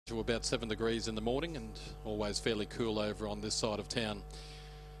to about 7 degrees in the morning, and always fairly cool over on this side of town,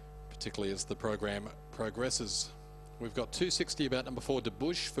 particularly as the program progresses. We've got 260 about number 4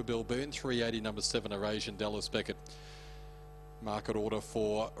 DeBush for Bill Boone, 380 number 7 Eurasian Dallas Beckett. Market order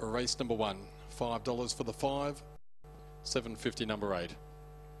for race number 1, $5 for the 5, $7.50 number 8.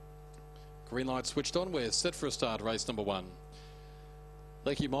 Green light switched on. We're set for a start. Race number 1.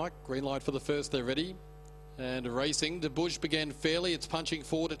 Thank you, Mike. Green light for the first. They're ready. And racing. DeBush began fairly. It's punching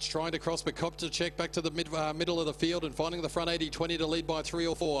forward. It's trying to cross, but Cop to check back to the middle of the field and finding the front 80-20 to lead by 3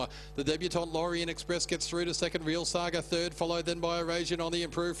 or 4. The debutant Lorient Express gets through to second. Real Saga third, followed then by Eurasian on the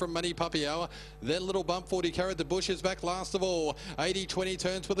improve from Money Puppy Hour. Then Little Bump 40 carried. DeBush is back last of all. 80-20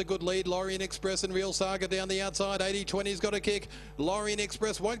 turns with a good lead. Lorient Express and Real Saga down the outside. 80-20's got a kick. Lorient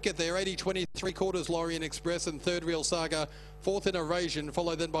Express won't get there. 80-20 3/4 Lorient Express and third Real Saga. Fourth in Eurasian,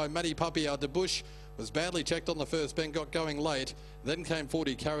 followed then by Money Puppy Hour. DeBush was badly checked on the first bend, got going late. Then came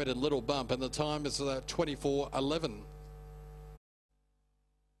 40 carried and Little Bump, and the time is 24:11.